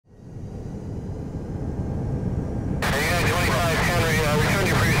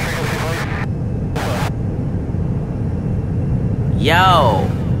Yo,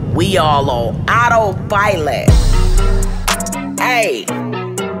 we all on autopilot. Hey,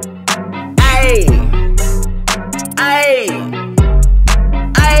 hey, hey,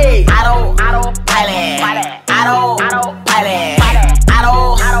 hey. Autopilot.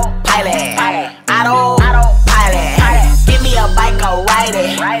 Give me a bike, I'll ride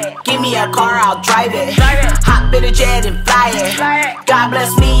it. Give me a car, I'll drive it. Hop in a jet and fly it. God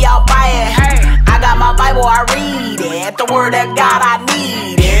bless me, I'll buy it. I got my Bible, I read it. The word of God, I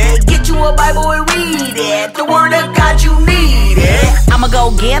need it. Get you a Bible and read it. The word of God, you need it. I'ma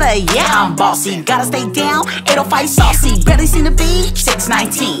go get her, yeah, I'm bossy. Gotta stay down, 805 saucy. Barely seen the beach,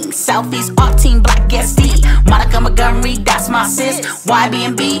 619. Southeast, team Black SD. Monica Montgomery, that's my sis.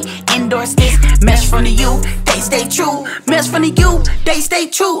 YB&B, endorse this. Mesh from the U, they stay true. Mesh from the U, they stay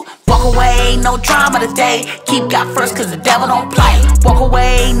true. Walk away, no drama today. Keep God first, cause the devil don't play. Walk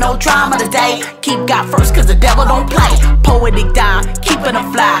away, no drama today. Keep God first, cause the devil don't play. Poetic down, keeping a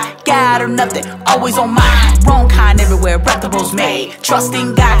fly. God or nothing, always on mine. Wrong kind everywhere, reputables made. Trust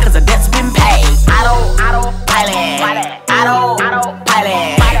in God, cause the debt's been paid. Autopilot.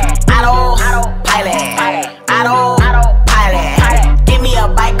 Give me a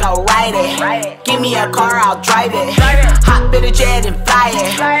bike, I'll ride it. Give me a car, I'll drive it. Hop in a jet and fly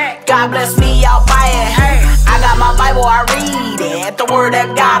it. God bless me, I'll buy it. I got my Bible, I read it. The word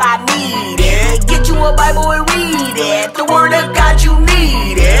of God, I need it. Get you a Bible and read it. The word of God, you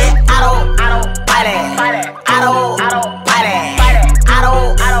need it. Autopilot.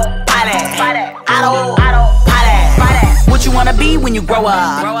 What you wanna be when you grow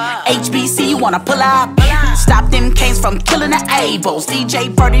up? HBC, you wanna pull up? Stop them canes from killing the Ables. DJ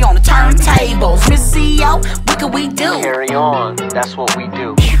Birdie on the turntables. Miss CEO, what can we do? Carry on, that's what we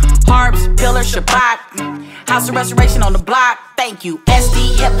do. Harps, Pillar, Shabbat. House of Restoration on the block. Thank you.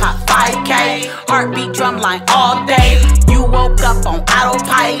 SD, Hip Hop, 5K. Heartbeat, drumline all day. You woke up on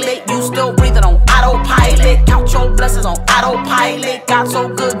autopilot. You still breathing on autopilot. Count your blessings on autopilot. God so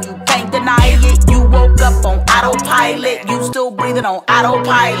good, you can't deny it. You woke up on autopilot. You still breathing on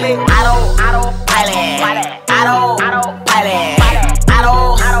autopilot. Autopilot.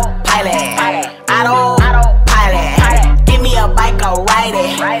 Give me a bike, I'll ride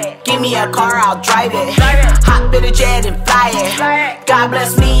it. Give me a car, I'll drive it. Hop in a jet and fly it. God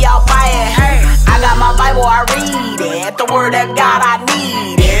bless me, I'll buy it. I got my Bible, I read it. The word of God, I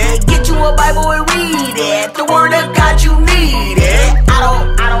need it. Get you a Bible and read it. The word of God, you need it.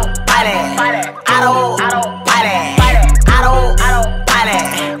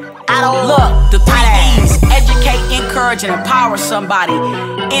 Look, the 3 E's: educate, encourage, and empower somebody.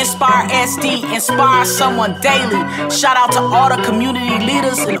 Inspire SD, inspire someone daily. Shout out to all the community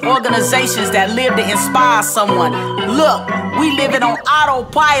leaders and organizations that live to inspire someone. Look, we living on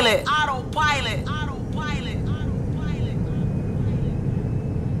autopilot.